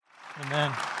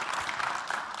Amen.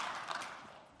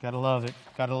 Gotta love it.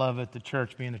 Gotta love it. The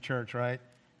church being the church, right?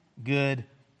 Good,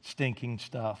 stinking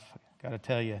stuff. Gotta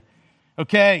tell you.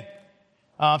 Okay.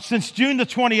 Since June the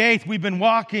 28th, we've been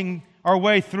walking our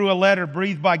way through a letter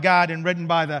breathed by God and written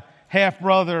by the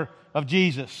half-brother of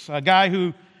Jesus, a guy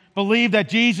who believed that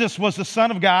Jesus was the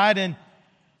Son of God and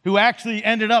who actually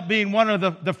ended up being one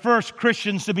of the first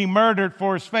Christians to be murdered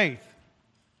for his faith.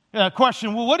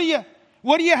 Question, well, what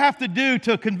do you have to do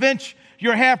to convince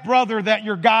your half-brother that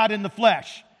you're God in the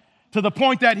flesh, to the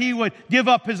point that he would give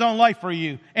up his own life for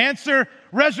you? Answer,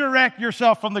 resurrect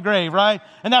yourself from the grave, right?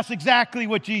 And that's exactly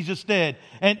what Jesus did.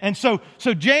 And so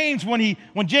James,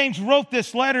 when James wrote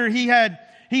this letter, he had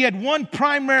one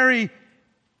primary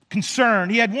concern.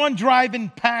 He had one driving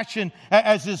passion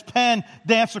as his pen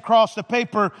danced across the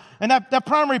paper. And that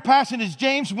primary passion is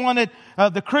James wanted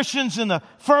the Christians in the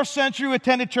first century who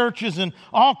attended churches and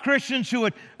all Christians who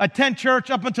would attend church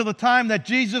up until the time that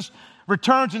Jesus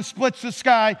returns and splits the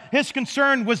sky. His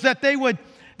concern was that they would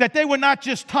not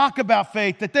just talk about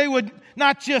faith, that they would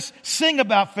not just sing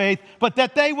about faith, but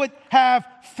that they would have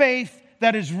faith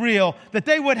that is real, that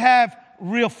they would have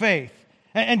real faith.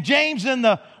 And James, in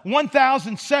the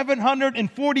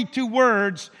 1,742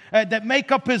 words that make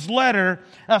up his letter,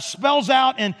 spells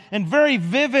out in very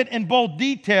vivid and bold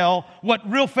detail what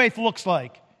real faith looks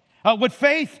like. What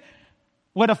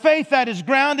a faith that is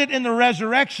grounded in the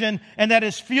resurrection and that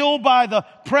is fueled by the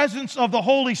presence of the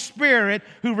Holy Spirit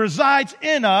who resides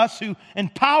in us, who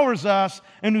empowers us,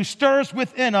 and who stirs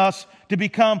within us to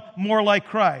become more like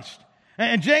Christ.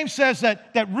 And James says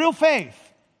that real faith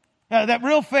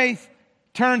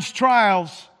turns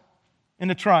trials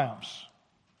into triumphs.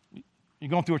 You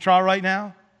going through a trial right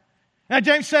now? Now,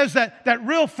 James says that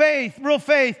real faith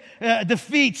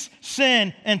defeats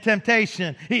sin and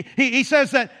temptation. He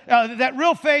says that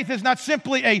real faith is not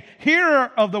simply a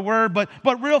hearer of the word, but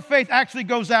real faith actually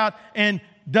goes out and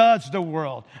does the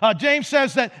world. James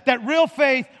says that real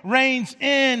faith reigns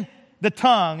in the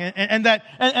tongue, and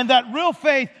that real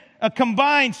faith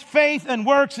combines faith and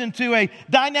works into a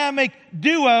dynamic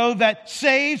duo that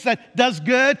saves, that does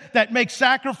good, that makes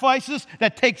sacrifices,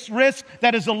 that takes risks,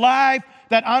 that is alive,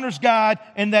 that honors God,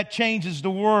 and that changes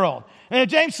the world. And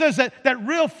James says that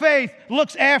real faith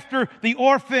looks after the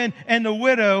orphan and the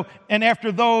widow and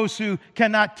after those who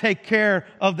cannot take care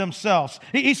of themselves.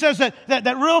 He says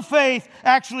that real faith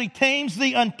actually tames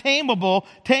the untamable,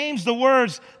 tames the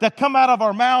words that come out of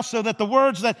our mouth so that the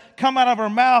words that come out of our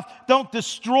mouth don't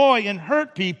destroy and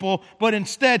hurt people, but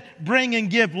instead bring and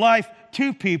give life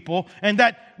to people. And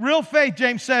that real faith,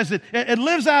 James says, it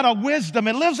lives out a wisdom.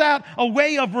 It lives out a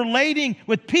way of relating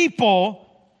with people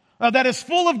that is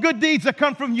full of good deeds that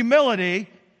come from humility,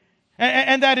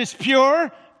 and that is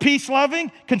pure,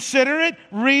 peace-loving, considerate,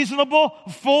 reasonable,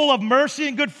 full of mercy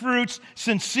and good fruits,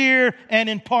 sincere and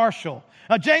impartial.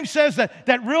 James says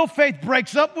that real faith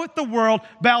breaks up with the world,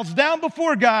 bows down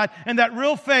before God, and that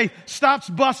real faith stops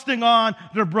busting on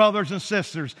their brothers and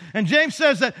sisters. And James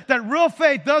says that real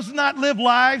faith does not live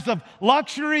lives of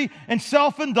luxury and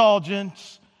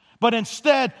self-indulgence, but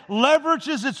instead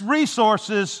leverages its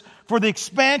resources for the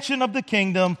expansion of the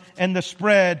kingdom and the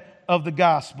spread of the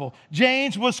gospel.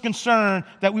 James was concerned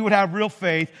that we would have real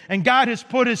faith, and God has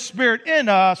put His Spirit in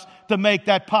us to make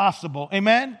that possible.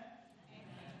 Amen?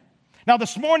 Now,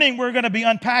 this morning, we're going to be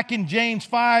unpacking James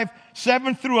 5,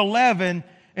 7 through 11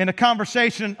 in a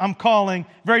conversation I'm calling,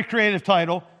 very creative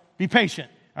title, Be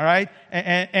Patient, all right?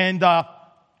 And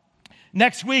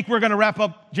next week, we're going to wrap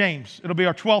up James. It'll be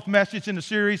our 12th message in the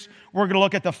series. We're going to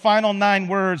look at the final 9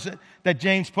 words that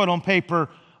James put on paper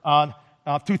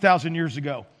 2,000 years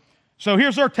ago. So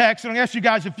here's our text, and I'm going to ask you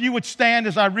guys if you would stand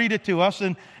as I read it to us.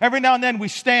 And every now and then we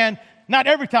stand, not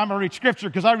every time I read Scripture,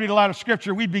 because I read a lot of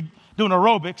Scripture, we'd be doing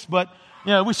aerobics, but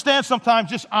we stand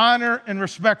sometimes just honor and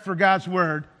respect for God's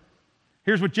Word.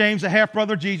 Here's what James, the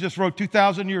half-brother of Jesus, wrote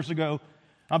 2,000 years ago.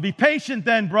 Be patient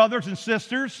then, brothers and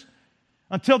sisters,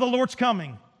 until the Lord's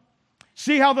coming.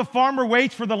 See how the farmer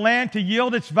waits for the land to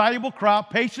yield its valuable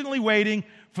crop, patiently waiting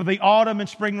for the autumn and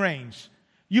spring rains.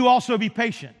 You also be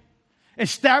patient.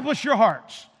 Establish your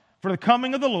hearts, for the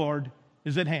coming of the Lord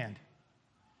is at hand.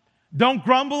 Don't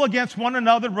grumble against one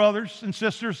another, brothers and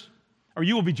sisters, or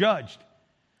you will be judged.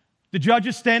 The judge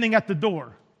is standing at the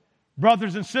door.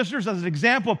 Brothers and sisters, as an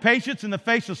example of patience in the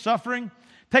face of suffering,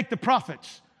 take the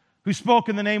prophets who spoke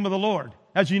in the name of the Lord.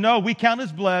 As you know, we count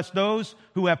as blessed those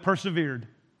who have persevered.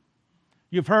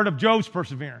 You've heard of Job's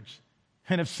perseverance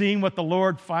and have seen what the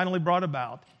Lord finally brought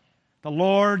about. The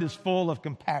Lord is full of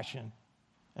compassion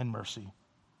and mercy.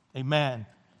 Amen.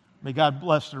 May God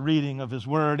bless the reading of His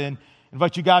Word, and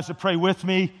invite you guys to pray with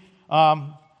me.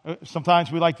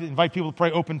 Sometimes we like to invite people to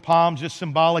pray open palms, just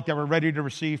symbolic that we're ready to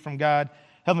receive from God.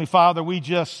 Heavenly Father, we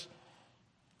just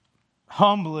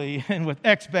humbly and with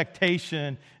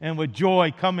expectation and with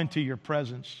joy come into your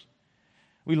presence.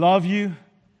 We love you.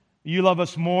 You love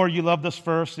us more. You loved us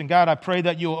first. And God, I pray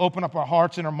that you will open up our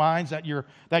hearts and our minds, that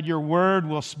your word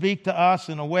will speak to us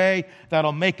in a way that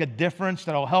will make a difference,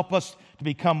 that will help us to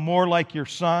become more like your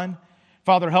Son.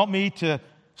 Father, help me to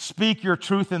speak your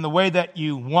truth in the way that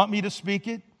you want me to speak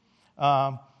it.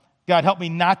 God, help me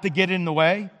not to get in the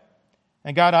way.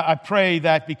 And God, I pray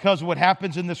that because of what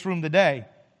happens in this room today,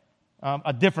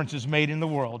 a difference is made in the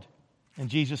world. In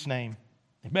Jesus' name,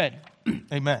 amen.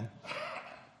 Amen.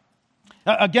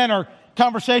 Again, our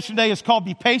conversation today is called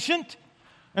Be Patient.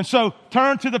 And so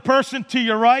turn to the person to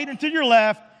your right and to your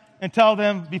left and tell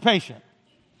them, be patient.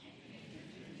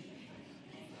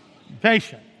 Be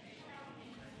patient.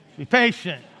 Be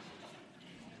patient.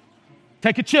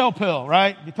 Take a chill pill,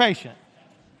 right? Be patient.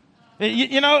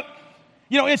 You know,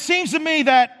 it seems to me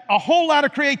that a whole lot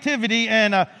of creativity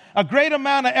and a great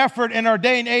amount of effort in our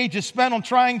day and age is spent on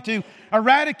trying to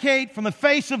eradicate from the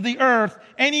face of the earth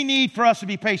any need for us to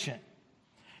be patient.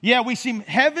 Yeah, we seem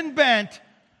heaven bent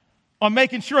on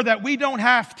making sure that we don't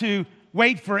have to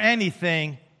wait for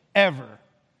anything ever.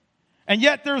 And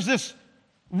yet there's this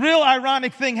real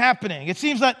ironic thing happening. It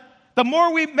seems that the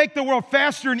more we make the world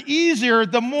faster and easier,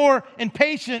 the more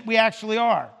impatient we actually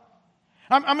are.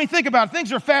 I mean, think about it.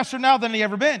 Things are faster now than they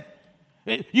ever been.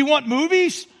 You want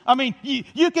movies? I mean,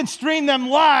 you can stream them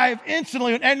live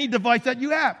instantly on any device that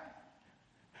you have.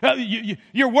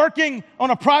 You're working on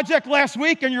a project last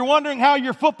week and you're wondering how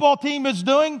your football team is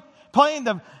doing,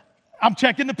 I'm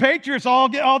checking the Patriots all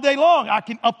day long. I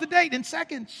can up to date in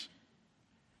seconds.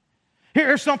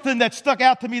 Here's something that stuck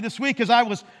out to me this week as I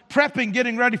was prepping,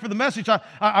 getting ready for the message.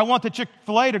 I went to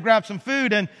Chick-fil-A to grab some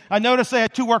food, and I noticed they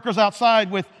had two workers outside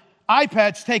with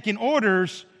iPads taking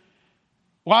orders.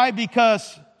 Why?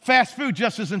 Because fast food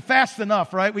just isn't fast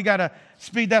enough, right? We got to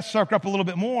speed that sucker up a little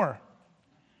bit more.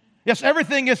 Yes,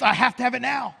 everything is, I have to have it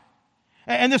now.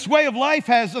 And this way of life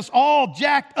has us all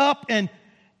jacked up and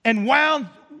wound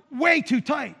way too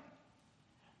tight.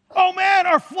 Oh man,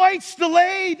 our flight's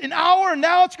delayed an hour, and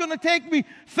now it's going to take me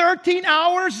 13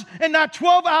 hours and not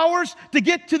 12 hours to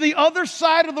get to the other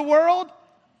side of the world.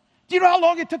 Do you know how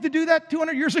long it took to do that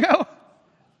 200 years ago?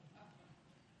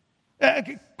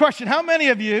 Question, how many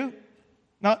of you,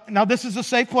 now this is a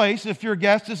safe place. If you're a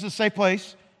guest, this is a safe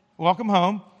place. Welcome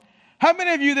home. How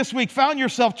many of you this week found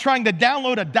yourself trying to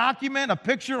download a document, a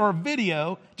picture, or a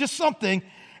video, just something,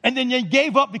 and then you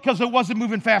gave up because it wasn't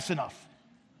moving fast enough?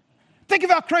 Think of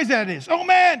how crazy that is. Oh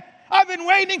man, I've been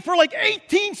waiting for like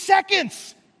 18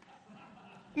 seconds.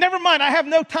 Never mind, I have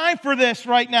no time for this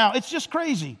right now. It's just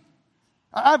crazy.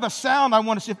 I have a sound I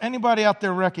want to see if anybody out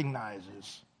there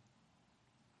recognizes.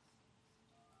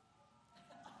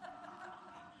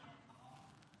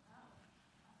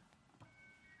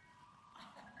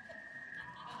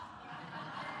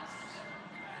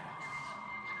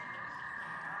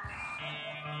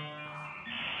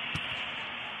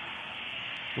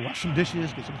 Go wash some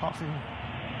dishes, get some coffee.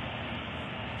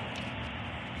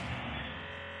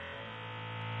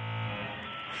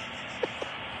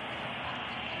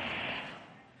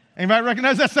 Anybody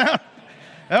recognize that sound?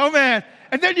 Oh, man.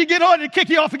 And then you get on and kick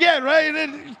you off again,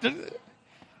 right?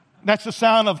 That's the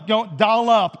sound of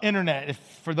dial-up internet,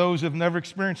 for those who have never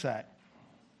experienced that.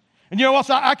 And you know what?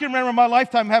 I can remember in my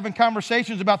lifetime having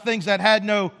conversations about things that had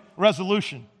no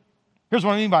resolution. Here's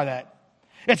what I mean by that.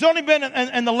 It's only been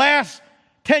in the last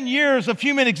 10 years of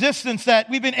human existence that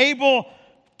we've been able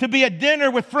to be at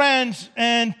dinner with friends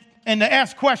and to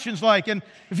ask questions like, and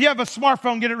if you have a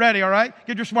smartphone, get it ready, all right?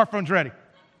 Get your smartphones ready,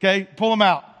 okay? Pull them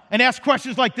out. And ask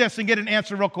questions like this and get an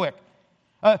answer real quick.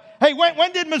 Hey,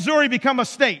 when did Missouri become a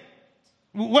state?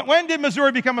 When did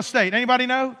Missouri become a state? Anybody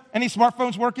know? Any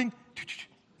smartphones working?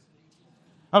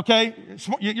 Okay,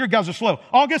 your guys are slow.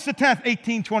 August the 10th,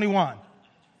 1821.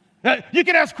 You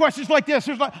can ask questions like this.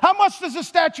 How much does the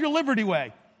Statue of Liberty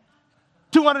weigh?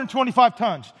 225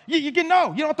 tons. You can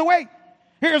know. You don't have to wait.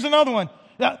 Here's another one.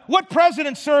 What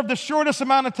president served the shortest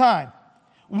amount of time?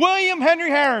 William Henry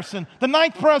Harrison, the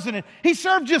 9th president. He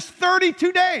served just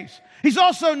 32 days. He's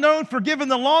also known for giving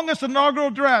the longest inaugural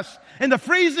address. In the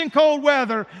freezing cold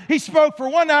weather, he spoke for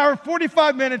 1 hour,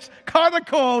 45 minutes, caught a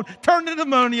cold, turned to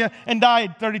pneumonia, and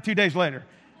died 32 days later.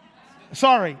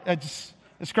 Sorry, it's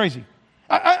crazy.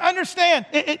 I understand.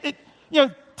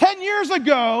 10 years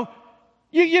ago,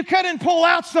 you couldn't pull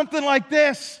out something like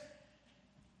this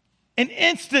and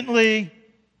instantly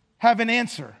have an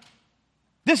answer.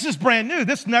 This is brand new.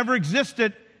 This never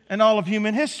existed in all of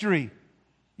human history.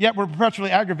 Yet we're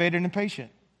perpetually aggravated and impatient.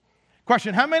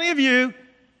 Question, how many of you,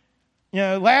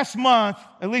 last month,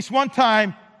 at least one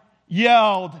time,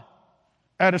 yelled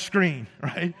at a screen,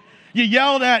 right? You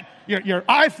yelled at your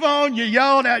iPhone, you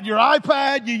yelled at your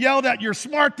iPad, you yelled at your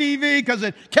smart TV because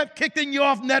it kept kicking you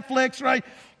off Netflix, right?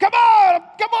 Come on,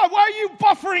 why are you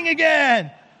buffering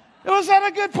again? It was at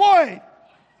a good point.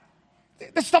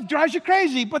 This stuff drives you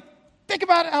crazy, but think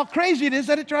about how crazy it is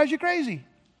that it drives you crazy.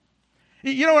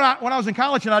 You know, when I was in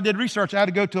college and I did research, I had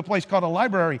to go to a place called a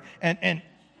library, and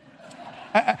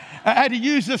I had to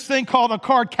use this thing called a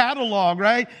card catalog,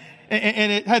 right?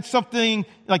 And it had something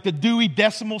like the Dewey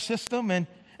Decimal System, and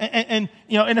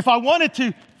if I wanted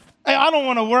to, I don't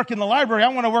want to work in the library, I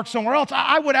want to work somewhere else,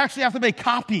 I would actually have to make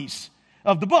copies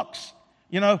of the books,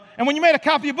 And when you made a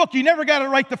copy of a book, you never got it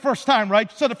right the first time,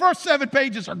 right? So the first 7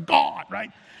 pages are gone,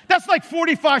 right? That's like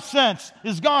 45 cents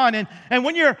is gone. And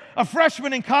when you're a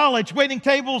freshman in college, waiting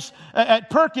tables at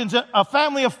Perkins, a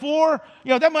family of 4,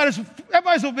 that might as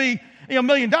well be $1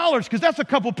 million, because that's a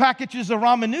couple packages of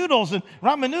ramen noodles, and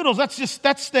ramen noodles,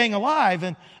 that's staying alive.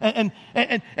 And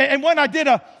when I did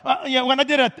a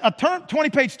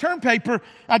 20-page term paper,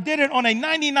 I did it on a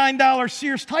 $99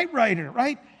 Sears typewriter,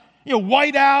 right?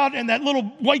 White out and that little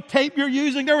white tape you're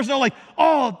using. There was no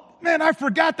oh man, I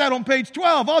forgot that on page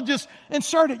 12. I'll just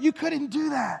insert it. You couldn't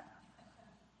do that.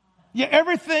 Yeah,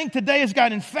 everything today has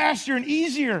gotten faster and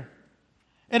easier,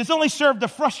 and it's only served to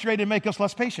frustrate and make us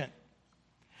less patient.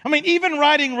 I mean, even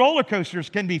riding roller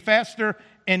coasters can be faster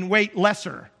and weight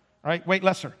lesser, right? Weight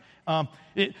lesser.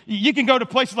 You can go to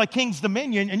places like King's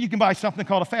Dominion and you can buy something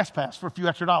called a fast pass for a few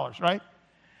extra dollars, right?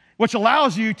 Which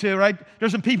allows you to, right?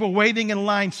 There's some people waiting in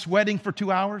line sweating for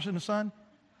 2 hours in the sun.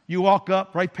 You walk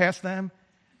up right past them.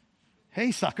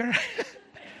 Hey, sucker.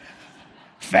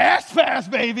 Fast pass,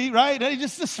 baby, right? They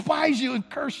just despise you and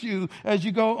curse you as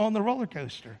you go on the roller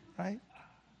coaster, right?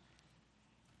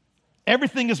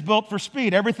 Everything is built for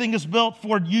speed. Everything is built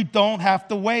for you don't have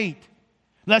to wait.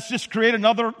 Let's just create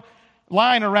another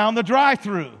line around the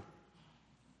drive-thru.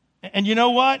 And you know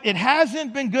what? It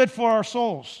hasn't been good for our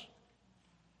souls.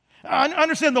 I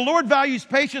understand the Lord values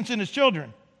patience in His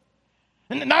children.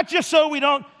 And not just so we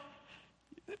don't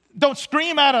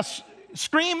scream at us,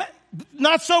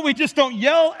 not so we just don't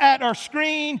yell at our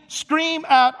screen, scream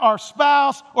at our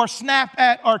spouse, or snap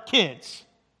at our kids.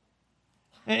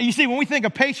 And you see, when we think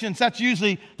of patience, that's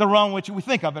usually the realm in which we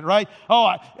think of it, right?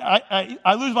 Oh,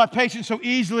 I lose my patience so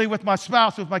easily with my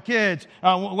spouse, with my kids,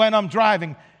 when I'm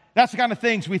driving. That's the kind of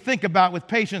things we think about with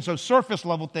patience, those surface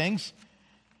level things.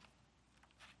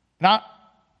 Now,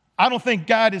 I don't think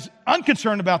God is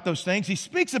unconcerned about those things. He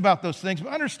speaks about those things,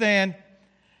 but understand,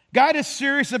 God is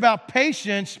serious about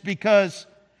patience because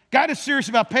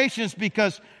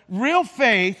real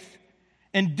faith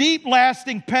and deep,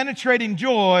 lasting, penetrating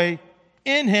joy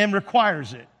in Him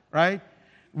requires it, right?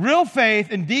 Real faith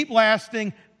and deep,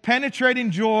 lasting, penetrating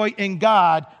joy in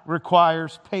God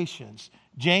requires patience.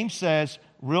 James says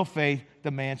real faith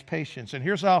demands patience. And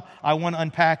here's how I want to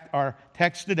unpack our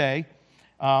text today.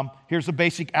 Here's a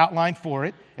basic outline for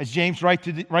it. As James writes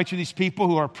to these people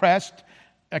who are oppressed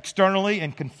externally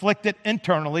and conflicted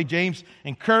internally, James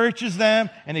encourages them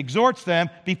and exhorts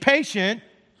them, be patient,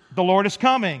 the Lord is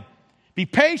coming. Be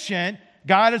patient,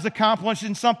 God is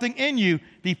accomplishing something in you.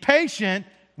 Be patient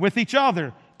with each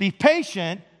other. Be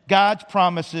patient, God's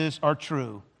promises are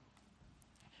true.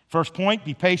 First point,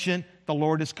 be patient, the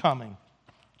Lord is coming.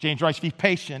 James writes, be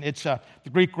patient. It's the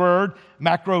Greek word,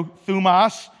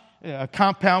 makrothumos, a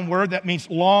compound word that means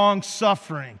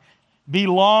long-suffering. Be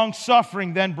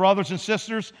long-suffering then, brothers and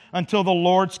sisters, until the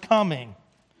Lord's coming.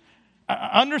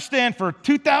 Understand, for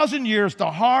 2,000 years, the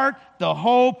heart, the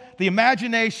hope, the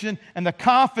imagination, and the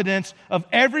confidence of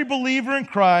every believer in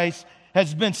Christ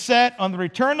has been set on the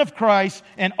return of Christ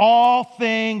and all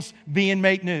things being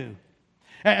made new.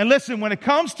 And listen, when it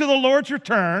comes to the Lord's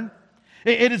return,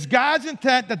 it is God's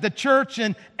intent that the church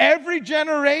in every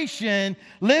generation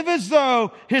live as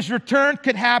though His return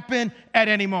could happen at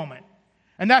any moment.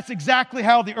 And that's exactly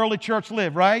how the early church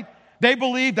lived, right? They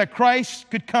believed that Christ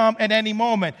could come at any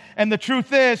moment. And the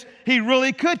truth is, He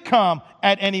really could come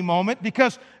at any moment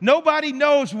because nobody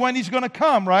knows when He's going to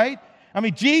come, right? I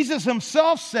mean, Jesus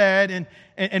Himself said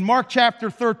in Mark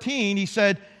chapter 13, He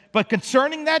said, but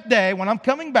concerning that day when I'm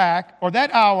coming back, or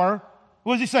that hour,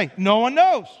 what does He say? No one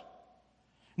knows.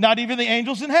 Not even the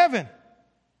angels in heaven.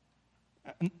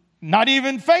 Not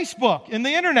even Facebook and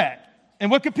the internet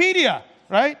and Wikipedia,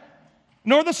 right?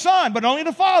 Nor the Son, but only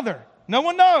the Father. No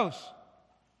one knows.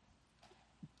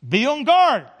 Be on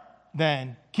guard,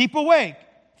 then. Keep awake,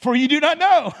 for you do not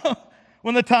know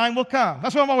when the time will come.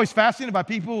 That's why I'm always fascinated by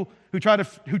people who try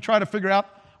to figure out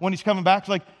when He's coming back. It's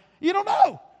like, you don't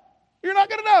know. You're not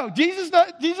going to know. Jesus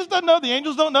doesn't know. The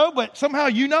angels don't know, but somehow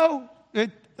you know.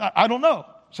 I don't know.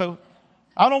 So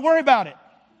I don't worry about it.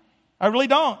 I really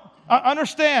don't. I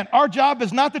understand. Our job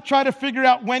is not to try to figure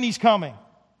out when he's coming,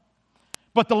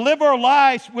 but to live our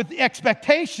lives with the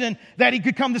expectation that he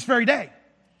could come this very day.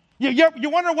 You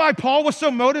wonder why Paul was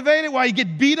so motivated, why he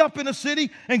get beat up in a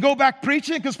city and go back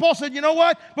preaching? Because Paul said, you know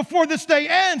what? Before this day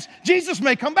ends, Jesus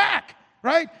may come back,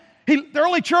 right? The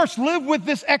early church lived with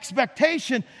this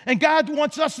expectation, and God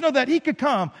wants us to know that he could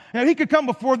come. He could come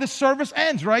before this service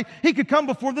ends, right? He could come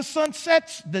before the sun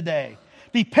sets today.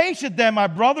 Be patient then, my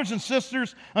brothers and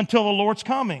sisters, until the Lord's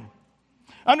coming.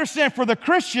 Understand, for the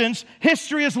Christians,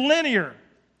 history is linear.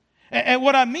 And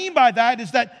what I mean by that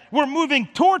is that we're moving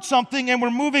towards something and we're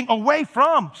moving away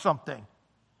from something.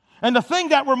 And the thing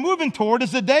that we're moving toward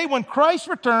is the day when Christ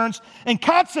returns and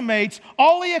consummates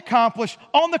all he accomplished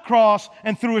on the cross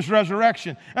and through his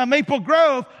resurrection. At Maple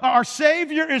Grove, our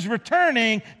Savior is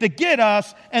returning to get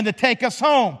us and to take us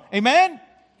home. Amen?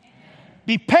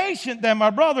 Be patient then,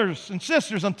 my brothers and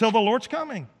sisters, until the Lord's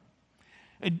coming.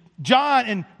 John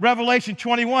in Revelation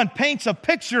 21 paints a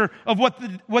picture of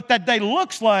what that day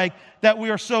looks like that we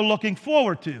are so looking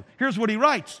forward to. Here's what he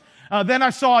writes. Then I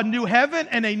saw a new heaven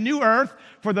and a new earth,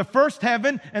 for the first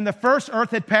heaven and the first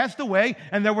earth had passed away,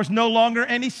 and there was no longer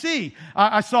any sea.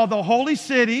 I saw the holy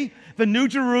city, the new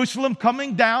Jerusalem,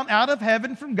 coming down out of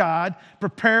heaven from God,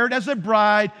 prepared as a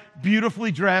bride,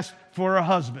 beautifully dressed for her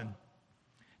husband.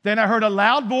 Then I heard a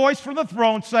loud voice from the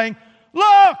throne saying,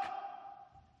 "Look!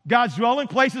 God's dwelling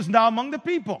place is now among the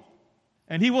people,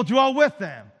 and he will dwell with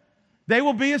them. They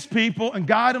will be his people, and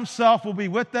God himself will be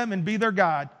with them and be their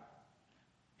God.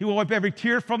 He will wipe every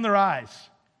tear from their eyes.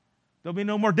 There'll be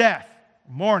no more death,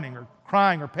 mourning, or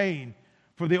crying, or pain,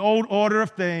 for the old order of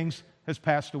things has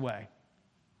passed away."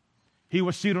 He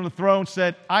was seated on the throne,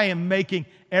 said, "I am making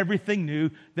everything new."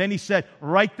 Then he said,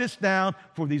 "Write this down,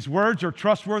 for these words are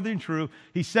trustworthy and true."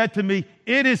 He said to me,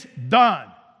 "It is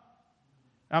done.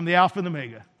 I'm the Alpha and the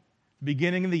Omega, the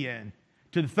beginning and the end.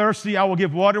 To the thirsty I will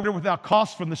give water without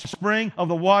cost from the spring of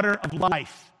the water of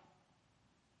life."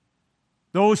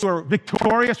 Those who are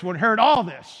victorious will inherit all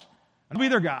this and be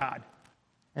their God,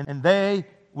 and they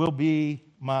will be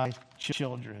my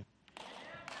children.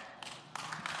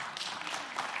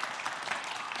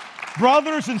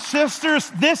 Brothers and sisters,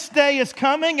 this day is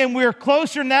coming, and we're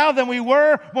closer now than we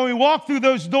were when we walked through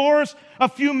those doors a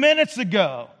few minutes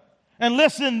ago. And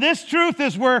listen, this truth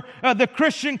is where the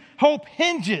Christian hope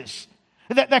hinges.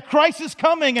 That Christ is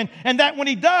coming, and that when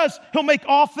he does, he'll make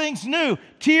all things new.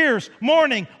 Tears,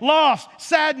 mourning, loss,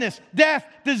 sadness, death,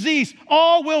 disease,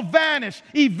 all will vanish,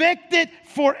 evicted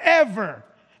forever.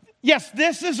 Yes,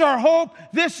 this is our hope.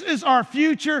 This is our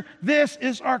future. This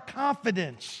is our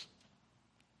confidence.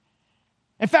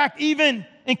 In fact, even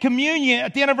in communion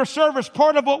at the end of our service,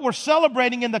 part of what we're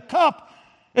celebrating in the cup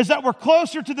is that we're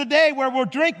closer to the day where we'll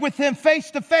drink with him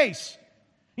face to face.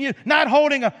 Not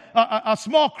holding a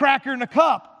small cracker in a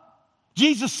cup.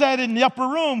 Jesus said in the upper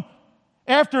room,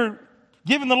 after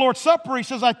giving the Lord's Supper, he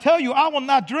says, "I tell you, I will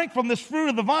not drink from this fruit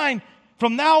of the vine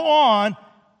from now on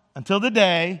until the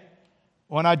day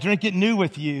when I drink it new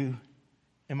with you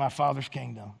in my Father's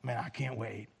kingdom." Man, I can't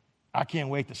wait. I can't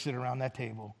wait to sit around that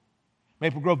table.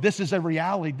 Maple Grove, this is a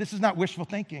reality. This is not wishful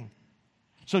thinking.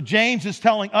 So James is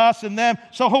telling us and them,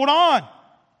 so hold on.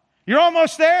 You're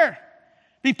almost there.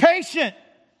 Be patient.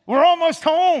 We're almost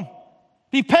home.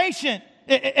 Be patient.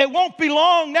 It won't be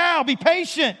long now. Be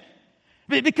patient.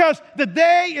 Because the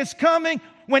day is coming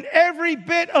when every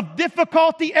bit of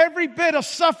difficulty, every bit of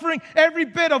suffering, every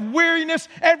bit of weariness,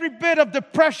 every bit of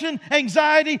depression,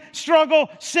 anxiety, struggle,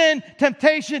 sin,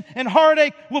 temptation, and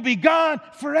heartache will be gone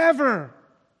forever.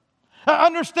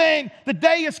 Understand, the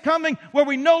day is coming where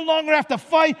we no longer have to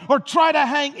fight or try to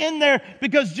hang in there,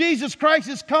 because Jesus Christ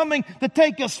is coming to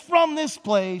take us from this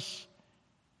place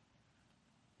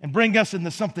and bring us into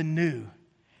something new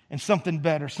and something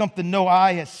better, something no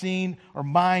eye has seen or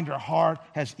mind or heart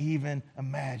has even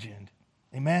imagined.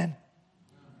 Amen?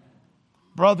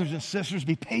 Brothers and sisters,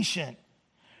 be patient.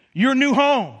 Your new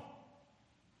home,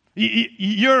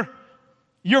 your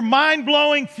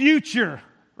mind-blowing future,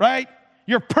 right?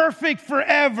 Your perfect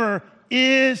forever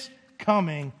is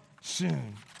coming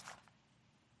soon.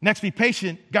 Next, be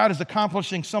patient. God is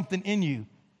accomplishing something in you.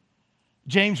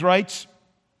 James writes,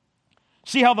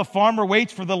 "See how the farmer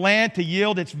waits for the land to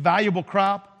yield its valuable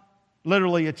crop."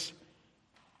 Literally, it's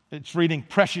reading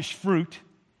precious fruit.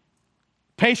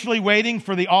 "Patiently waiting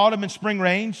for the autumn and spring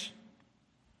rains.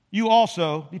 You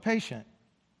also be patient."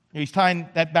 He's tying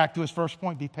that back to his first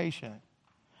point, be patient.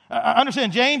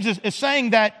 Understand, James is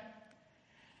saying that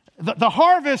the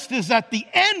harvest is at the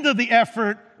end of the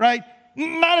effort, right?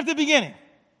 Not at the beginning.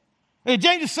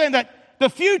 James is saying that the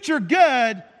future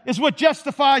good is what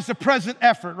justifies the present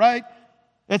effort, right?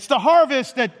 It's the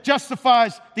harvest that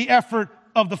justifies the effort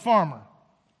of the farmer.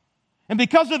 And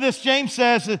because of this, James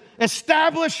says,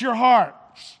 establish your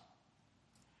hearts.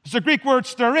 It's the Greek word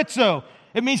sterizo.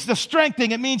 It means to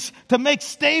strengthen. It means to make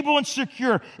stable and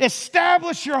secure.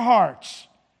 Establish your hearts,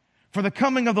 for the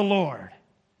coming of the Lord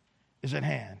is at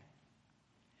hand.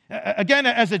 Again,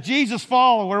 as a Jesus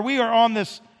follower, we are on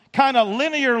this kind of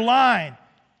linear line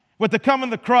with the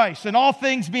coming of Christ and all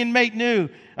things being made new,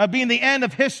 being the end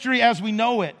of history as we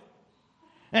know it.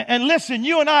 And listen,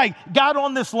 you and I got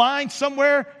on this line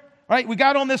somewhere, right? We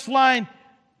got on this line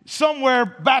somewhere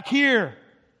back here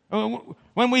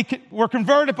when we were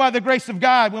converted by the grace of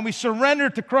God, when we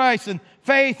surrendered to Christ in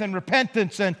faith and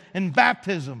repentance and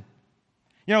baptism.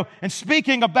 You know, and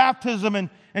speaking of baptism, in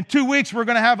 2 weeks we're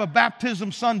going to have a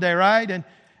baptism Sunday, right? And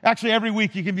actually every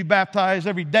week you can be baptized,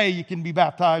 every day you can be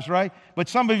baptized, right? But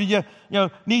some of you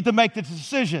need to make the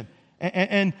decision.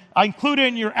 And I included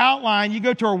in your outline, you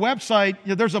go to our website,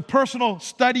 there's a personal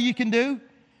study you can do.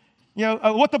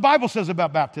 What the Bible says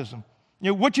about baptism.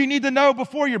 What you need to know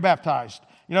before you're baptized.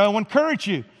 I will encourage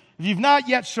you. If you've not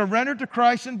yet surrendered to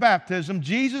Christ in baptism,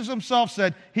 Jesus himself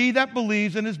said, he that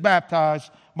believes and is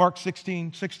baptized, Mark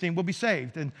 16:16, will be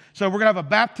saved. And so we're going to have a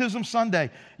baptism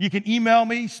Sunday. You can email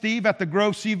me,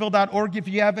 steve@thegroveseville.org, if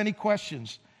you have any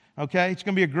questions. Okay? It's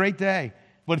going to be a great day.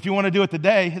 But if you want to do it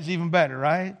today, it's even better,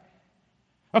 right?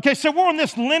 Okay, so we're on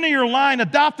this linear line,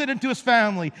 adopted into his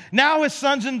family, now his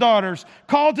sons and daughters,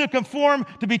 called to conform,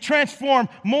 to be transformed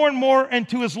more and more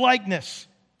into his likeness.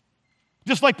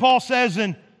 Just like Paul says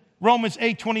in Romans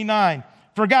 8:29,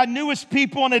 for God knew his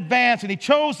people in advance, and he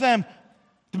chose them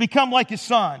to become like his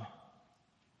son.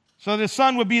 So the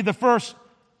son would be the first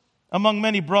among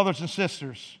many brothers and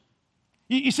sisters.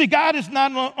 You see, God is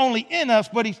not only in us,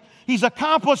 but he's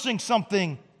accomplishing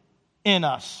something in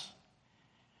us.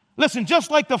 Listen, just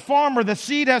like the farmer, the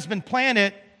seed has been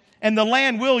planted, and the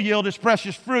land will yield its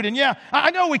precious fruit. And yeah,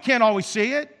 I know we can't always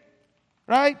see it,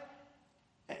 right?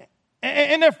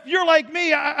 And if you're like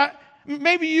me,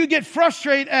 maybe you get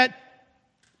frustrated at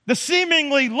the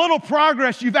seemingly little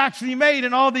progress you've actually made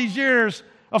in all these years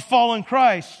of following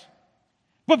Christ.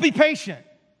 But be patient.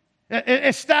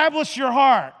 Establish your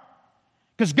heart,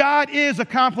 because God is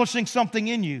accomplishing something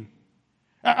in you.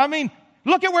 I mean,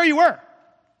 look at where you were,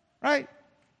 right?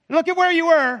 Look at where you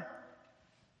were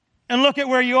and look at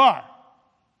where you are.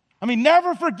 I mean,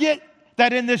 never forget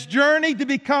that in this journey to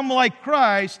become like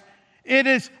Christ, it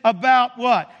is about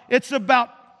what? It's about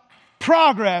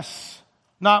progress,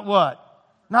 not what?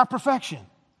 Not perfection.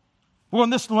 We're on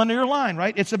this linear line,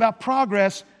 right? It's about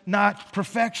progress, not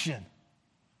perfection.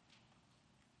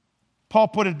 Paul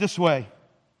put it this way.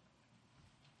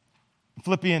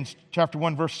 Philippians chapter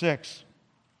 1, verse 6.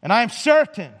 And I am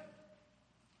certain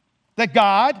that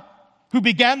God, who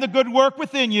began the good work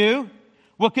within you,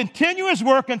 will continue his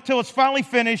work until it's finally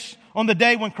finished on the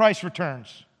day when Christ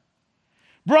returns.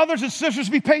 Brothers and sisters,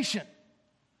 be patient.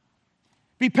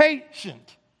 Be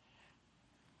patient.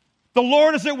 The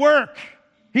Lord is at work.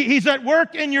 He's at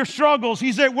work in your struggles.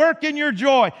 He's at work in your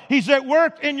joy. He's at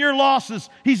work in your losses.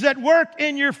 He's at work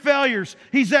in your failures.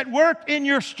 He's at work in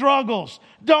your struggles.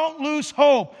 Don't lose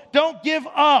hope. Don't give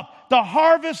up. The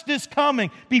harvest is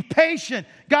coming. Be patient.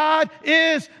 God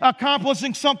is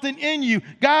accomplishing something in you.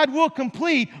 God will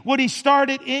complete what he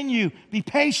started in you. Be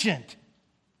patient.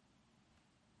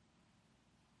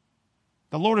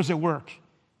 The Lord is at work.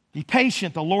 Be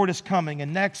patient. The Lord is coming.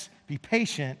 And next, be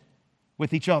patient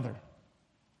with each other.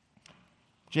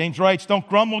 James writes, don't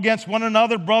grumble against one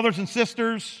another, brothers and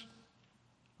sisters,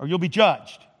 or you'll be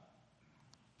judged.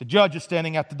 The judge is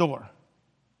standing at the door.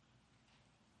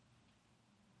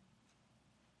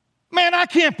 Man, I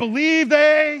can't believe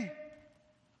they.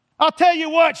 I'll tell you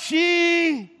what,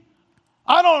 I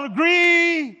don't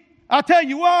agree. I'll tell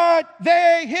you what,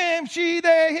 they, him, she,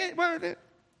 they, him.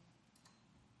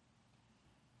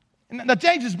 Now,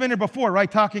 James has been here before, right,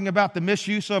 talking about the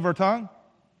misuse of our tongue,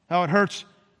 how it hurts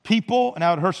people and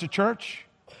how it hurts the church.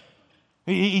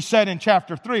 He said in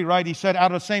chapter 3, right, he said,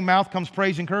 out of the same mouth comes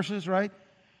praise and curses, right?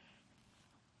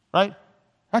 Right?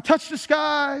 I touched the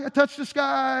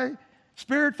sky,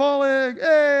 spirit falling,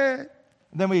 and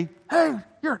then hey,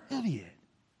 you're an idiot.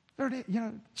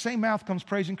 Same mouth comes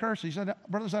praise and curses. He said,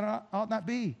 brothers, that ought not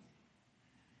be.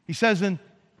 He says in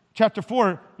chapter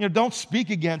 4, don't speak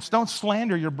against, don't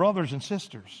slander your brothers and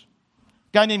sisters.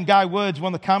 A guy named Guy Woods,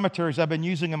 one of the commentaries I've been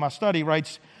using in my study,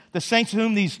 writes, the saints to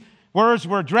whom these words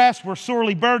were addressed were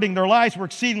sorely burdened. Their lives were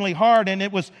exceedingly hard, and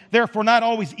it was therefore not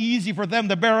always easy for them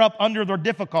to bear up under their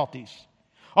difficulties.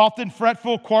 often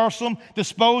fretful, quarrelsome,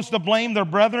 disposed to blame their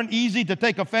brethren, easy to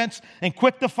take offense, and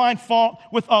quick to find fault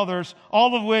with others,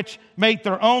 all of which make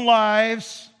their own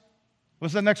lives,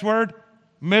 what's the next word?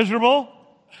 Miserable.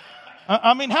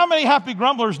 I mean, how many happy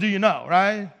grumblers do you know,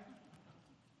 right?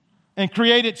 And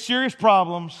created serious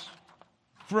problems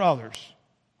for others.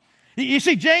 You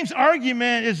see, James'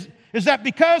 argument is that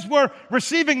because we're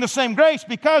receiving the same grace,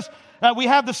 because we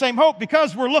have the same hope,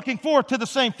 because we're looking forward to the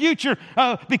same future,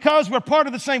 because we're part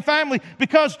of the same family,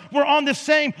 because we're on the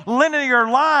same linear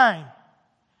line,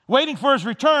 waiting for his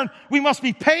return, we must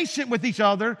be patient with each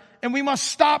other, and we must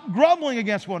stop grumbling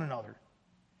against one another.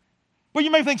 But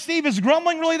you may think, Steve, is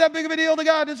grumbling really that big of a deal to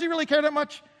God? Does he really care that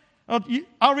much?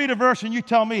 I'll read a verse, and you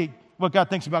tell me what God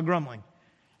thinks about grumbling.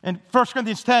 In 1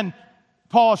 Corinthians 10,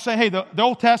 Paul is saying, hey, the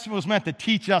Old Testament was meant to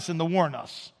teach us and to warn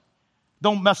us.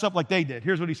 Don't mess up like they did.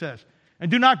 Here's what he says.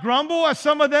 And do not grumble as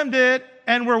some of them did,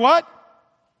 and were what?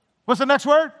 What's the next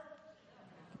word?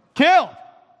 Killed.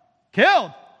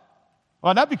 Killed.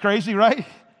 Well, that'd be crazy, right?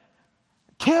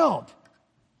 Killed.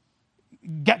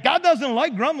 God doesn't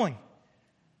like grumbling.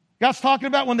 God's talking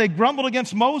about when they grumbled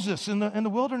against Moses in the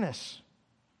wilderness.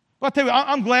 Well, I'll tell you,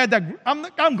 I'm glad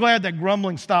that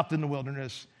grumbling stopped in the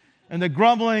wilderness, and the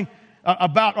grumbling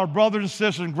about our brothers and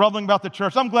sisters and grumbling about the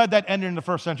church. I'm glad that ended in the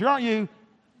first century, aren't you?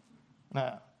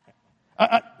 No.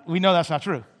 We know that's not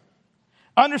true.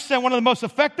 Understand one of the most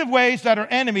effective ways that our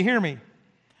enemy, hear me,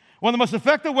 one of the most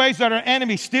effective ways that our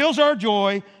enemy steals our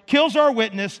joy, kills our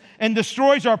witness, and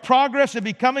destroys our progress in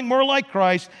becoming more like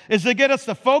Christ is to get us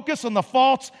to focus on the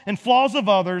faults and flaws of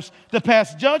others, to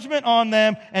pass judgment on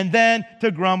them, and then to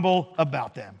grumble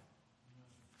about them.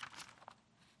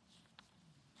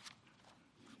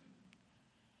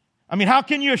 I mean, how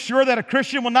can you assure that a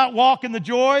Christian will not walk in the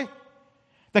joy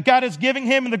that God is giving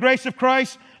him in the grace of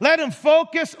Christ? Let him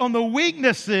focus on the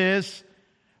weaknesses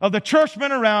of the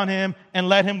churchmen around him and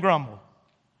let him grumble.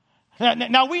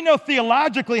 Now we know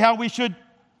theologically how we should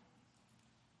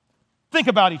think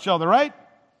about each other, right?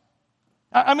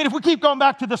 I mean, if we keep going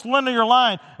back to this linear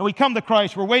line and we come to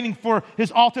Christ, we're waiting for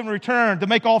his ultimate return to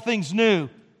make all things new.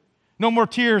 No more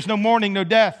tears, no mourning, no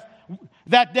death.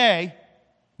 That day.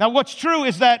 Now what's true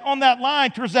is that on that line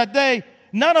towards that day,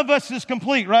 none of us is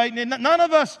complete, right? None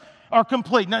of us are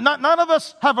complete. None of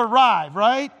us have arrived,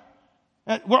 right?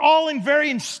 We're all in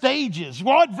varying stages.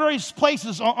 We're all at various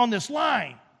places on this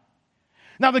line.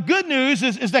 Now, the good news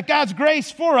is that God's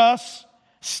grace for us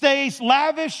stays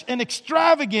lavish and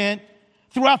extravagant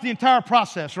throughout the entire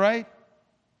process, right?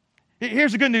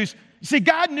 Here's the good news. You see,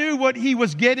 God knew what he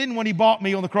was getting when he bought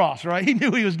me on the cross, right? He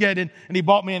knew what he was getting, and he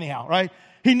bought me anyhow, right?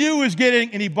 He knew what he was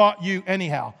getting, and he bought you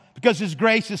anyhow. Because his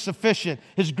grace is sufficient.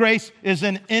 His grace is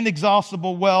an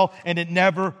inexhaustible well, and it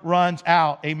never runs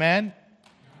out. Amen?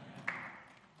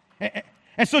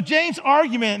 And so James'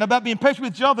 argument about being patient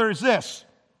with each other is this.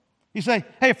 He say,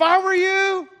 hey, if I were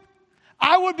you,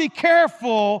 I would be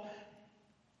careful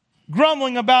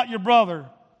grumbling about your brother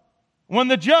when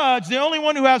the judge, the only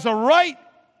one who has a right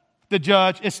to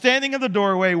judge, is standing in the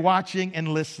doorway watching and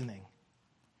listening.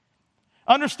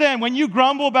 Understand, when you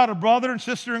grumble about a brother and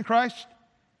sister in Christ,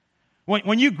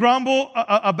 when you grumble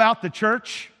about the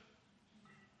church,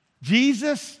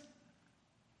 Jesus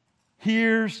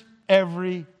hears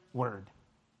every word.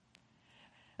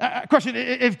 Question,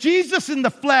 if Jesus in the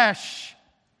flesh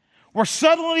were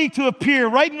suddenly to appear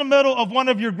right in the middle of one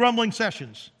of your grumbling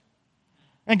sessions,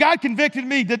 and God convicted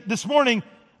me this morning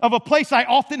of a place I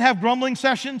often have grumbling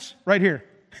sessions, right here.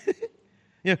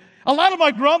 Yeah, a lot of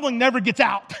my grumbling never gets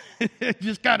out. It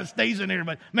just kind of stays in here.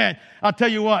 But man, I'll tell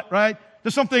you what, right?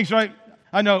 There's some things, right?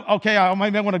 I know, okay, I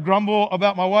might want to grumble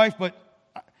about my wife, but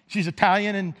she's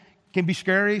Italian and can be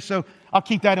scary, so I'll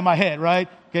keep that in my head, right?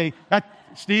 Okay,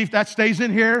 Steve, that stays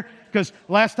in here, because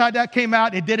last time that came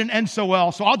out, it didn't end so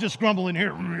well, so I'll just grumble in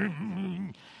here.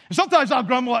 And sometimes I'll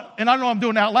grumble, and I know I'm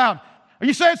doing it out loud. Are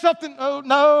you saying something? Oh,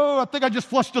 no, I think I just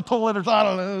flushed the toilet, or I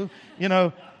don't know, you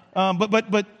know.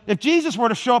 But if Jesus were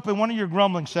to show up in one of your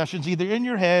grumbling sessions, either in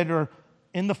your head or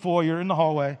in the foyer, in the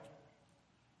hallway,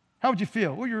 how would you feel?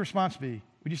 What would your response be?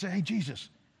 Would you say, hey, Jesus,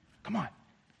 come on.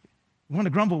 You want to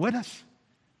grumble with us?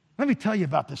 Let me tell you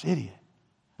about this idiot.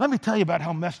 Let me tell you about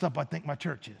how messed up I think my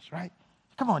church is, right?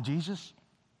 Come on, Jesus.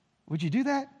 Would you do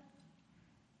that?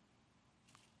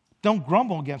 Don't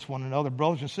grumble against one another,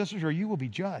 brothers and sisters, or you will be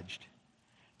judged.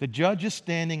 The judge is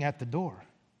standing at the door.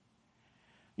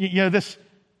 You know, this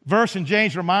verse in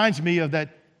James reminds me of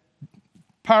that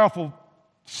powerful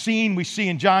scene we see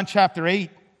in John chapter 8,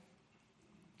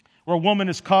 where a woman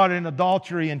is caught in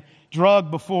adultery and drugged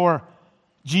before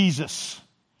Jesus.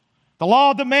 The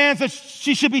law demands that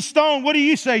she should be stoned. What do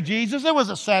you say, Jesus? It was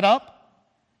a setup.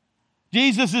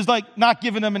 Jesus is like not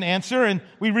giving them an answer, and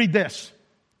we read this.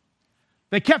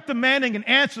 They kept demanding an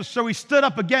answer, so he stood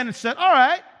up again and said, all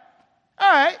right,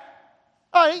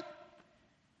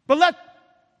 but let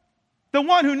the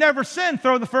one who never sinned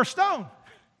throw the first stone.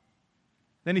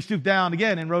 Then he stooped down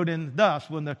again and wrote in the dust.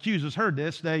 When the accusers heard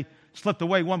this, they slipped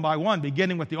away one by one,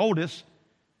 beginning with the oldest,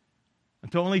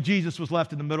 until only Jesus was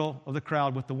left in the middle of the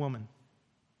crowd with the woman.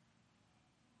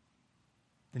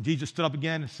 Then Jesus stood up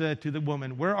again and said to the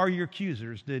woman, where are your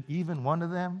accusers? Did even one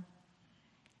of them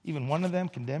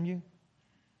condemn you?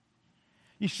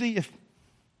 You see, if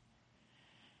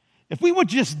we would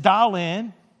just dial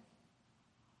in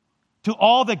to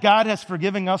all that God has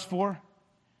forgiven us for,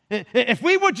 if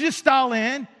we would just dial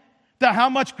in to how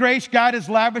much grace God has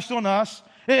lavished on us,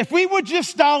 if we would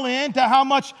just dial in to how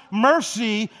much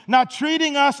mercy, not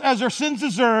treating us as our sins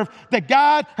deserve, that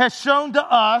God has shown to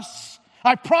us,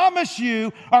 I promise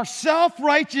you, our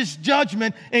self-righteous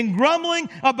judgment and grumbling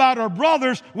about our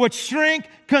brothers would shrink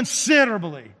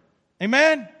considerably.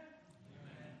 Amen?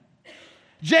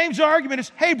 James' argument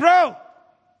is, hey, bro,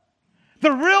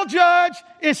 the real judge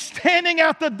is standing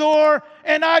at the door,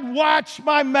 and I'd watch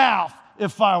my mouth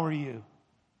if I were you.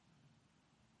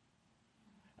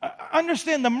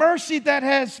 Understand the mercy that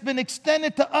has been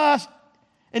extended to us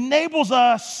enables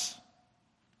us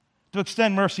to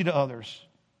extend mercy to others.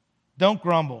 Don't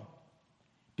grumble.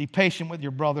 Be patient with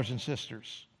your brothers and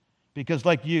sisters, because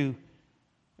like you,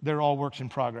 they're all works in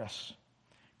progress.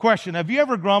 Question, have you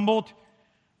ever grumbled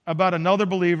about another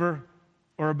believer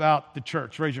or about the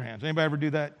church? Raise your hands. Anybody ever do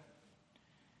that?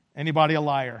 Anybody a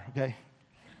liar? Okay.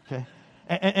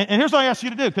 And here's what I ask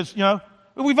you to do, because,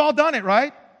 we've all done it,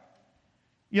 right?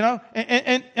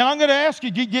 And I'm going to ask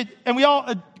you, and we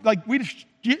all,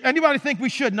 anybody think we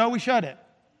should? No, we shouldn't.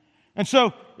 And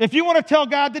so, if you want to tell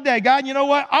God today, God, you know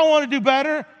what? I want to do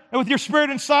better. And with your spirit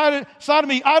inside of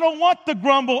me, I don't want to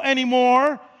grumble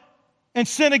anymore and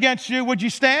sin against you. Would you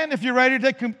stand? If you're ready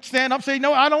to stand up, say,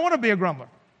 no, I don't want to be a grumbler.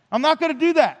 I'm not going to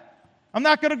do that. I'm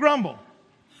not going to grumble.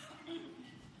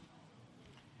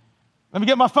 Let me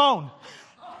get my phone.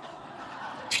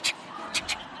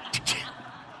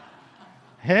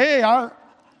 Hey, and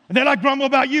then I grumble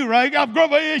about you, right? I'm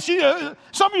grumbling.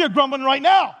 Some of you are grumbling right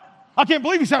now. I can't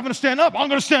believe he's having to stand up. I'm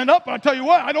going to stand up, but I tell you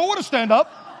what, I don't want to stand up.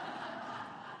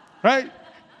 Right?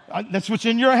 That's what's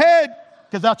in your head,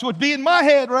 because that's what'd be in my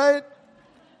head, right?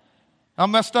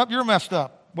 I'm messed up, you're messed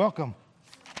up. Welcome.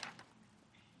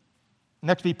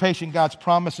 Next, be patient. God's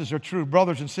promises are true.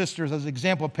 Brothers and sisters, as an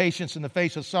example of patience in the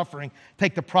face of suffering,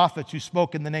 take the prophets who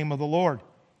spoke in the name of the Lord.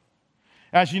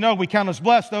 As you know, we count as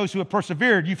blessed those who have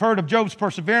persevered. You've heard of Job's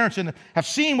perseverance and have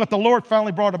seen what the Lord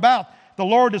finally brought about. The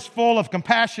Lord is full of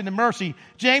compassion and mercy.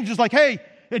 James is like, hey,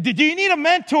 do you need a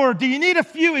mentor? Do you need a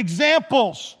few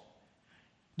examples?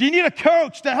 Do you need a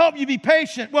coach to help you be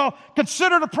patient? Well,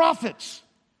 consider the prophets.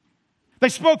 They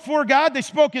spoke for God. They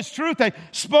spoke His truth. They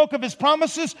spoke of His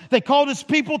promises. They called His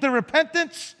people to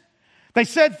repentance. They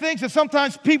said things that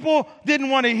sometimes people didn't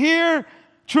want to hear.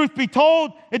 Truth be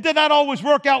told, it did not always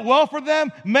work out well for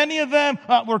them. Many of them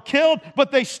were killed,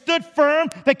 but they stood firm.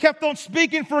 They kept on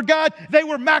speaking for God. They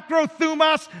were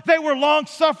macrothumos. They were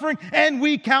long-suffering, and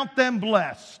we count them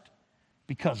blessed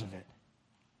because of it.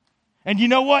 And you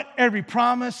know what? Every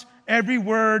promise, every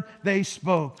word they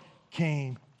spoke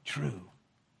came true.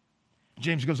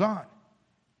 James goes on.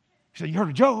 He said, you heard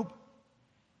of Job.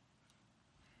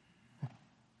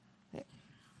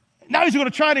 Now he's going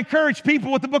to try to encourage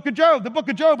people with the book of Job. The book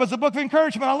of Job is a book of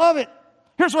encouragement. I love it.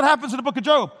 Here's what happens in the book of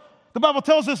Job. The Bible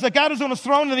tells us that God is on His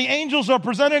throne and the angels are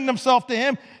presenting themselves to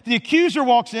Him. The accuser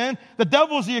walks in. The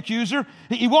devil is the accuser.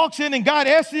 He walks in and God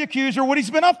asks the accuser what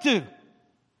he's been up to.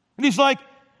 And he's like,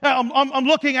 I'm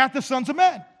looking at the sons of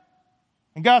men.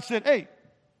 And God said, hey,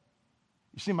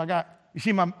 you see my guy, you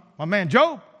see my man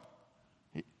Job?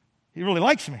 He really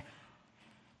likes me. And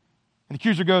the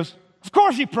accuser goes, of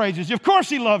course he praises you. Of course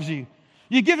he loves you.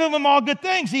 You give him all good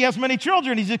things. He has many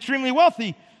children. He's extremely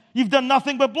wealthy. You've done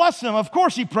nothing but bless him. Of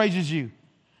course he praises you.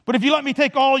 But if you let me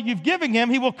take all you've given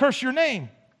him, he will curse your name.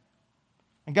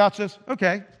 And God says,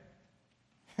 okay.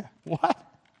 What?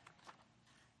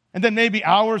 And then maybe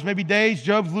hours, maybe days,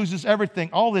 Job loses everything.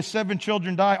 All his 7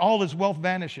 children die. All his wealth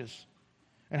vanishes.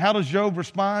 And how does Job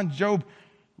respond? Job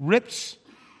rips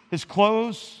his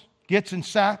clothes, gets in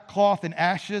sackcloth and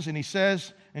ashes, and he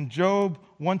says in Job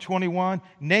 121,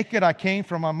 naked I came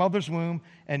from my mother's womb,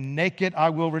 and naked I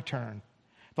will return.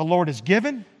 The Lord has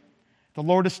given, the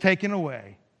Lord has taken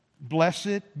away.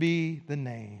 Blessed be the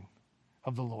name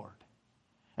of the Lord.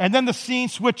 And then the scene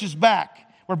switches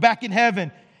back. We're back in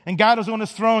heaven, and God is on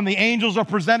His throne. The angels are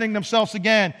presenting themselves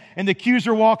again, and the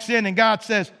accuser walks in, and God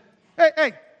says,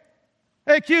 hey,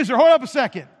 Hey, accuser, hold up a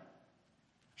second.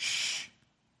 Shh.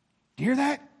 Do you hear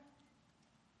that?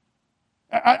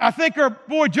 I think our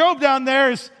boy Job down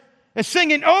there is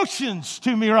singing oceans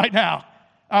to me right now.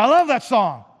 I love that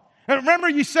song. And remember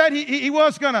you said he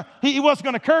was gonna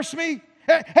curse me?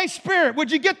 Hey, Spirit,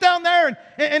 would you get down there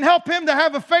and help him to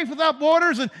have a faith without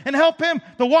borders and help him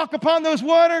to walk upon those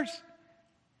waters?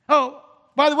 Oh,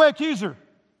 by the way, accuser,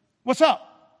 what's up?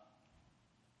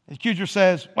 The accuser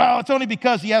says, well, it's only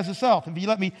because he has his health. If you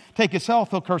let me take his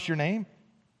health, he'll curse your name.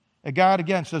 And God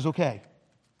again says, okay,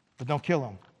 but don't kill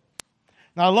him.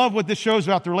 Now, I love what this shows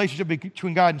about the relationship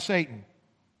between God and Satan.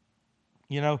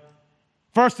 You know,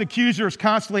 first, the accuser is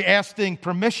constantly asking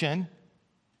permission,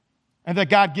 and that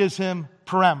God gives him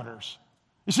parameters.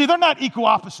 You see, they're not equal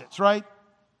opposites, right?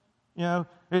 You know,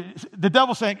 the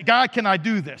devil's saying, God, can I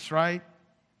do this, right?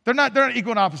 They're not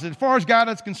equal and opposite. As far as God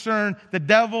is concerned, the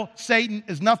devil, Satan,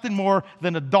 is nothing more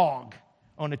than a dog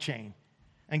on a chain.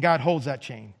 And God holds that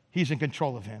chain. He's in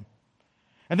control of him.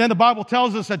 And then the Bible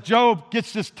tells us that Job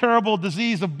gets this terrible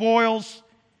disease of boils.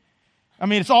 I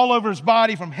mean, it's all over his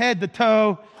body from head to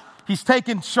toe. He's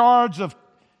taking shards of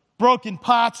broken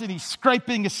pots and he's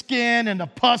scraping his skin, and the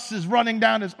pus is running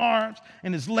down his arms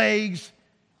and his legs.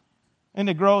 And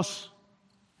it gross.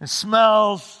 It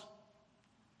smells.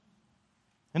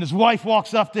 And his wife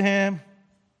walks up to him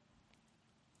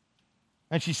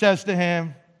and she says to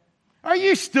him, are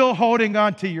you still holding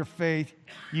on to your faith,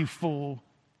 you fool?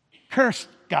 Curse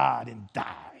God and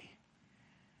die.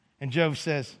 And Job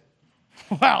says,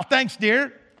 wow, thanks,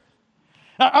 dear.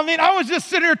 I mean, I was just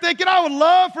sitting here thinking I would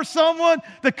love for someone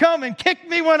to come and kick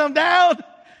me when I'm down.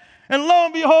 And lo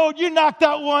and behold, you knocked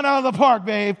that one out of the park,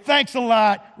 babe. Thanks a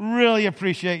lot. Really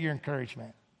appreciate your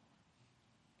encouragement.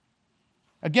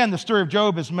 Again, the story of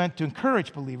Job is meant to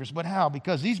encourage believers. But how?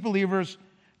 Because these believers,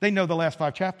 they know the last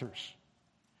 5 chapters.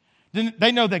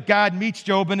 They know that God meets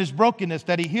Job in his brokenness,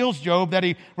 that he heals Job, that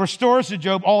he restores to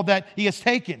Job all that he has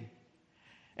taken.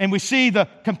 And we see the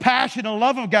compassion and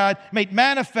love of God made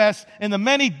manifest in the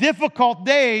many difficult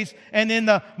days and in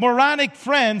the moronic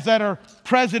friends that are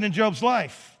present in Job's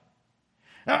life.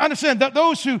 Now, understand that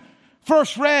those who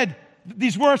first read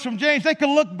these words from James, they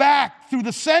can look back through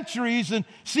the centuries and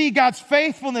see God's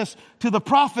faithfulness to the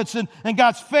prophets and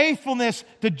God's faithfulness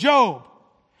to Job.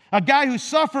 A guy who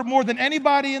suffered more than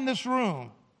anybody in this room.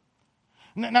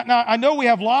 Now, I know we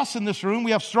have loss in this room.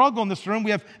 We have struggle in this room.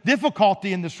 We have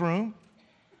difficulty in this room.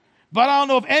 But I don't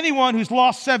know of anyone who's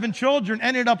lost 7 children,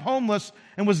 ended up homeless,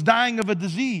 and was dying of a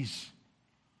disease.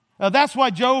 That's why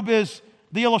Job is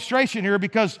the illustration here,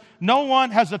 because no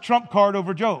one has a trump card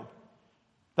over Job.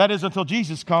 That is until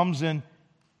Jesus comes and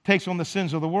takes on the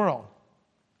sins of the world.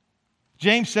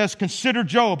 James says, consider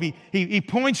Job. He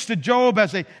points to Job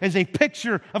as a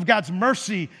picture of God's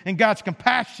mercy and God's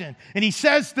compassion. And he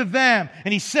says to them,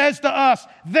 and he says to us,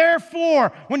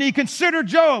 therefore, when you consider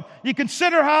Job, you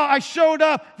consider how I showed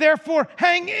up. Therefore,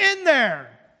 hang in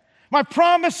there. My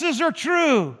promises are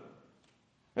true.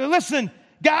 Listen,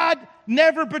 God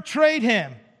never betrayed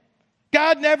him.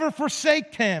 God never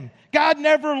forsaked him. God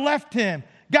never left him.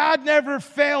 God never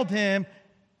failed him.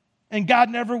 And God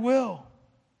never will.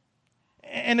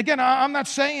 And again, I'm not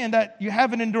saying that you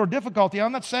haven't endured difficulty.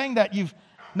 I'm not saying that you've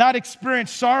not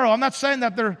experienced sorrow. I'm not saying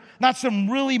that there are not some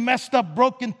really messed up,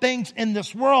 broken things in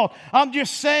this world. I'm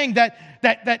just saying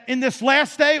that in this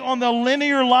last day on the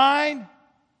linear line,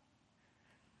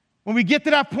 when we get to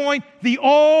that point, the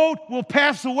old will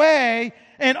pass away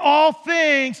and all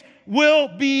things will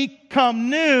become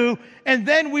new. And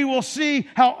then we will see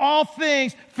how all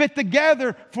things fit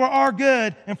together for our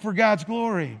good and for God's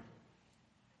glory.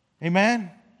 Amen?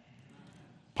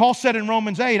 Paul said in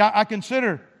Romans 8, I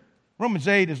consider, Romans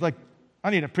 8 is like,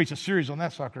 I need to preach a series on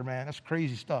that sucker, man. That's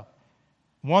crazy stuff.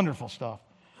 Wonderful stuff.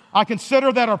 I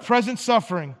consider that our present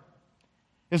suffering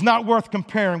is not worth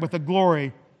comparing with the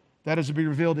glory that is to be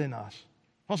revealed in us.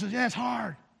 Paul says, yeah, it's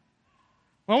hard.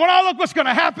 Well, when I look what's going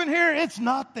to happen here, it's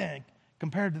nothing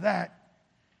compared to that.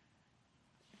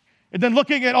 And then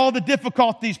looking at all the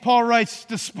difficulties, Paul writes,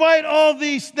 despite all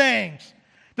these things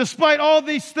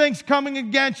coming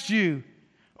against you,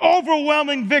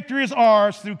 overwhelming victory is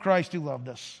ours through Christ who loved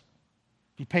us.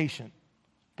 Be patient.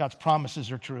 God's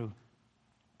promises are true.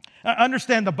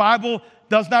 Understand, the Bible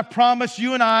does not promise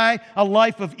you and I a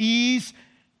life of ease,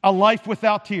 a life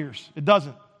without tears. It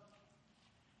doesn't.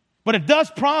 But it does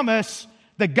promise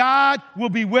that God will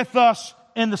be with us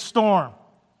in the storm.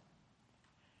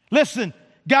 Listen,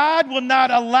 God will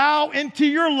not allow into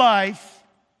your life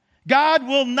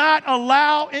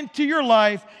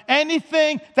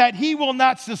anything that He will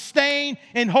not sustain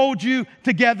and hold you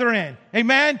together in.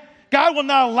 Amen? God will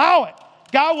not allow it.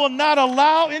 God will not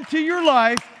allow into your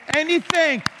life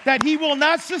anything that He will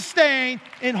not sustain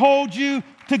and hold you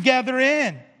together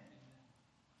in.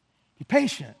 Be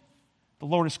patient. The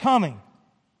Lord is coming.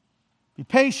 Be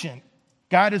patient.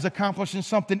 God is accomplishing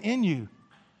something in you.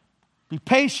 Be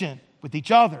patient with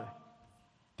each other.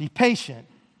 Be patient.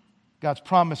 God's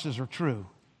promises are true.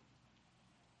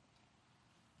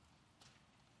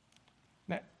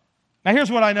 Now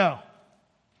here's what I know.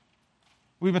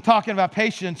 We've been talking about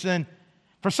patience, and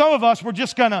for some of us, we're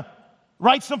just going to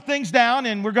write some things down,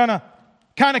 and we're going to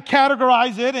kind of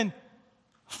categorize it and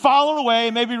file it away,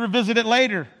 and maybe revisit it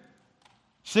later.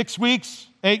 6 weeks,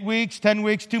 8 weeks, 10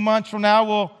 weeks, 2 months from now,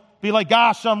 we'll be like,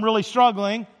 gosh, I'm really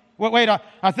struggling. Wait,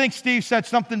 I think Steve said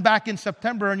something back in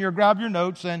September, and you grab your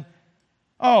notes, and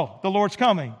oh, the Lord's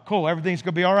coming. Cool, everything's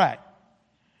going to be all right.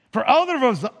 For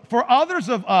others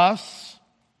of us,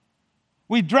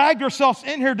 we dragged ourselves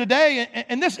in here today,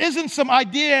 and this isn't some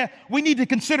idea we need to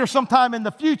consider sometime in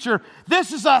the future.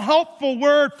 This is a helpful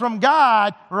word from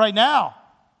God right now.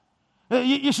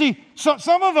 You see,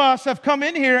 some of us have come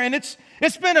in here, and it's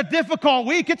been a difficult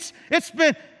week. It's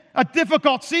been a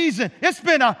difficult season. It's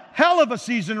been a hell of a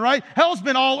season, right? Hell's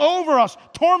been all over us,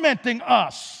 tormenting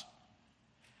us.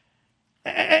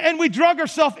 And we drug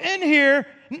ourselves in here,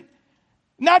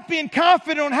 not being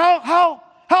confident on how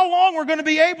long we're going to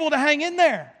be able to hang in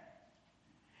there.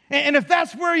 And if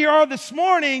that's where you are this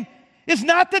morning, is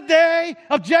not the day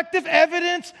objective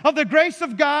evidence of the grace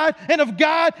of God and of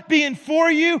God being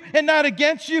for you and not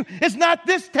against you? Is not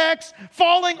this text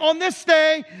falling on this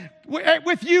day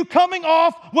with you coming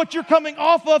off what you're coming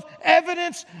off of,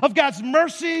 evidence of God's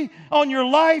mercy on your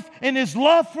life and His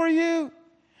love for you?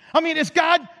 I mean, is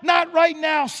God not right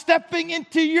now stepping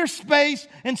into your space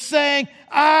and saying,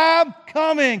 I'm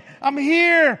coming, I'm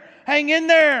here, hang in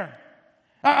there?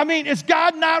 I mean, is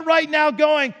God not right now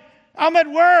going, I'm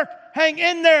at work, hang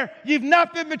in there, you've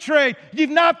not been betrayed, you've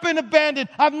not been abandoned,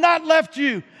 I've not left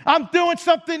you, I'm doing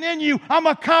something in you, I'm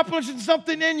accomplishing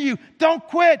something in you, don't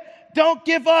quit, don't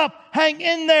give up, hang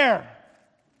in there.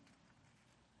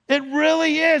 It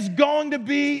really is going to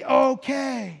be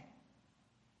okay.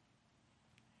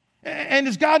 And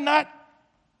is God not,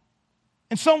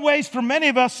 in some ways, for many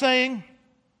of us, saying,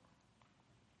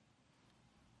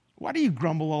 why do you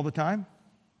grumble all the time?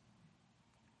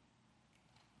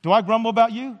 Do I grumble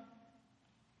about you?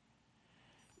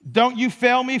 Don't you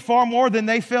fail me far more than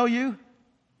they fail you?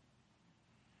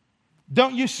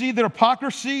 Don't you see the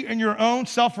hypocrisy in your own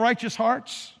self-righteous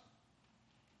hearts?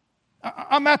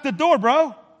 I'm at the door,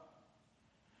 bro.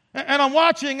 And I'm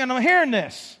watching and I'm hearing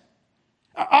this.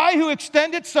 I who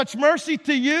extended such mercy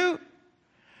to you,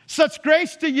 such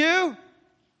grace to you,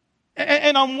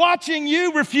 and I'm watching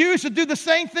you refuse to do the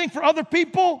same thing for other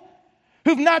people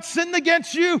who've not sinned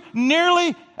against you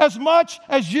nearly as much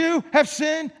as you have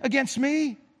sinned against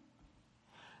me.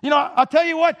 You know, I'll tell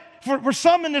you what, for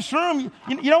some in this room,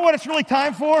 you know what it's really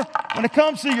time for? When it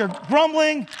comes to your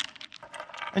grumbling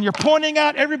and you're pointing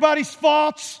out everybody's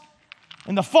faults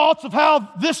and the faults of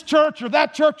how this church or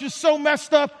that church is so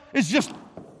messed up, is just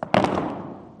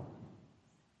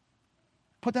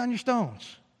put down your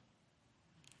stones.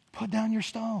 Put down your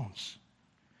stones.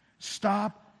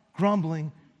 Stop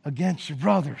grumbling against your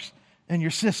brothers and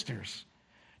your sisters.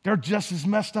 They're just as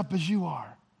messed up as you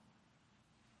are.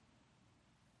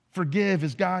 Forgive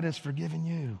as God has forgiven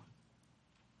you.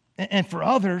 And for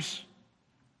others,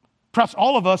 perhaps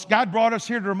all of us, God brought us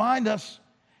here to remind us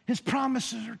His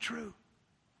promises are true.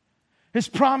 His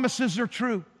promises are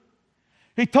true.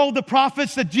 He told the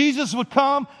prophets that Jesus would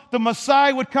come, the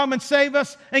Messiah would come and save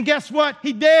us, and guess what?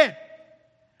 He did.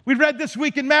 We read this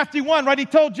week in Matthew 1, right? He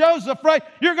told Joseph, right?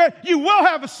 You will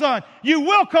have a son. You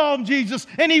will call him Jesus,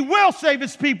 and He will save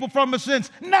His people from His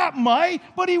sins. Not might,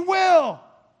 but He will.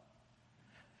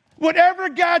 Whatever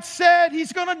God said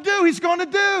He's going to do, He's going to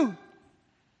do.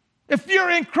 If you're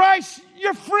in Christ,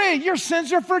 you're free. Your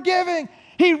sins are forgiven.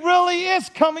 He really is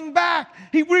coming back.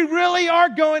 We really are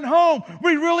going home.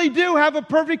 We really do have a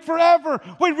perfect forever.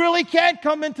 We really can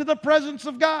come into the presence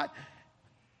of God.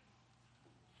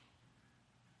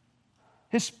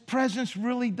 His presence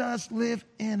really does live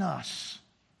in us.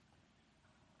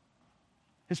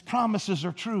 His promises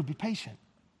are true. Be patient.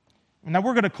 Now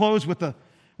we're going to close with the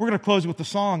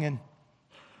song, and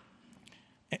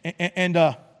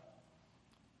I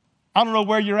don't know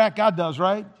where you're at. God does,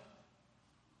 right?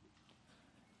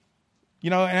 You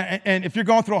know, and if you're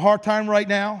going through a hard time right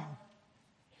now,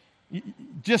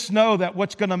 just know that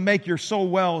what's going to make your soul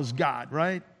well is God,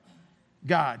 right?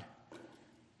 God.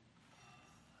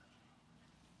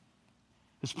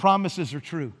 His promises are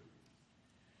true.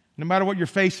 No matter what you're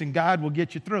facing, God will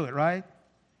get you through it, right?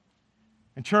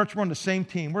 And church, we're on the same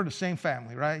team. We're the same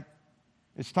family, right?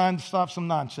 It's time to stop some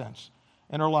nonsense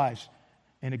in our lives.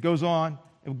 And it goes on.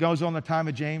 It goes on the time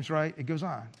of James, right? It goes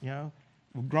on, you know.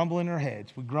 We grumble in our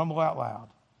heads. We grumble out loud.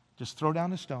 Just throw down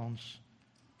the stones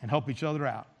and help each other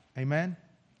out. Amen?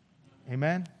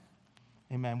 Amen?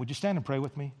 Amen. Would you stand and pray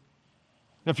with me?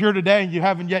 If you're here today and you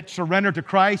haven't yet surrendered to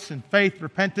Christ in faith,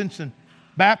 repentance, and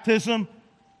baptism,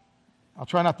 I'll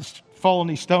try not to fall on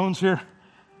these stones here.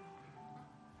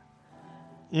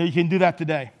 You can do that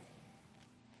today.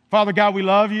 Father God, we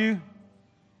love you.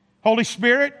 Holy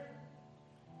Spirit,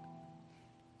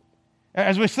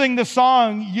 as we sing this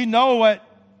song, you know what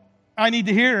I need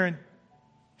to hear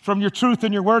from your truth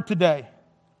and your word today.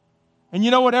 And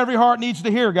you know what every heart needs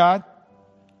to hear, God.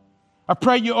 I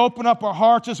pray you open up our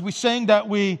hearts as we sing, that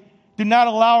we do not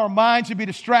allow our minds to be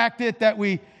distracted, that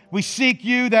we seek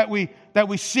you, that we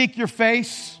seek your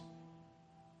face,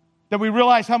 that we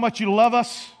realize how much you love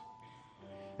us.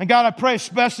 And God, I pray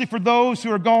especially for those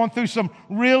who are going through some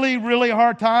really, really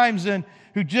hard times and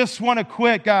who just want to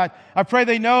quit, God. I pray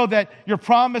they know that your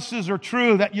promises are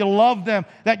true, that you love them,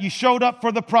 that you showed up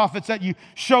for the prophets, that you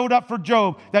showed up for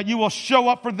Job, that you will show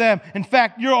up for them. In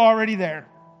fact, you're already there.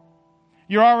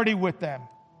 You're already with them.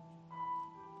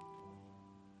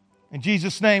 In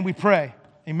Jesus' name we pray.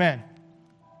 Amen.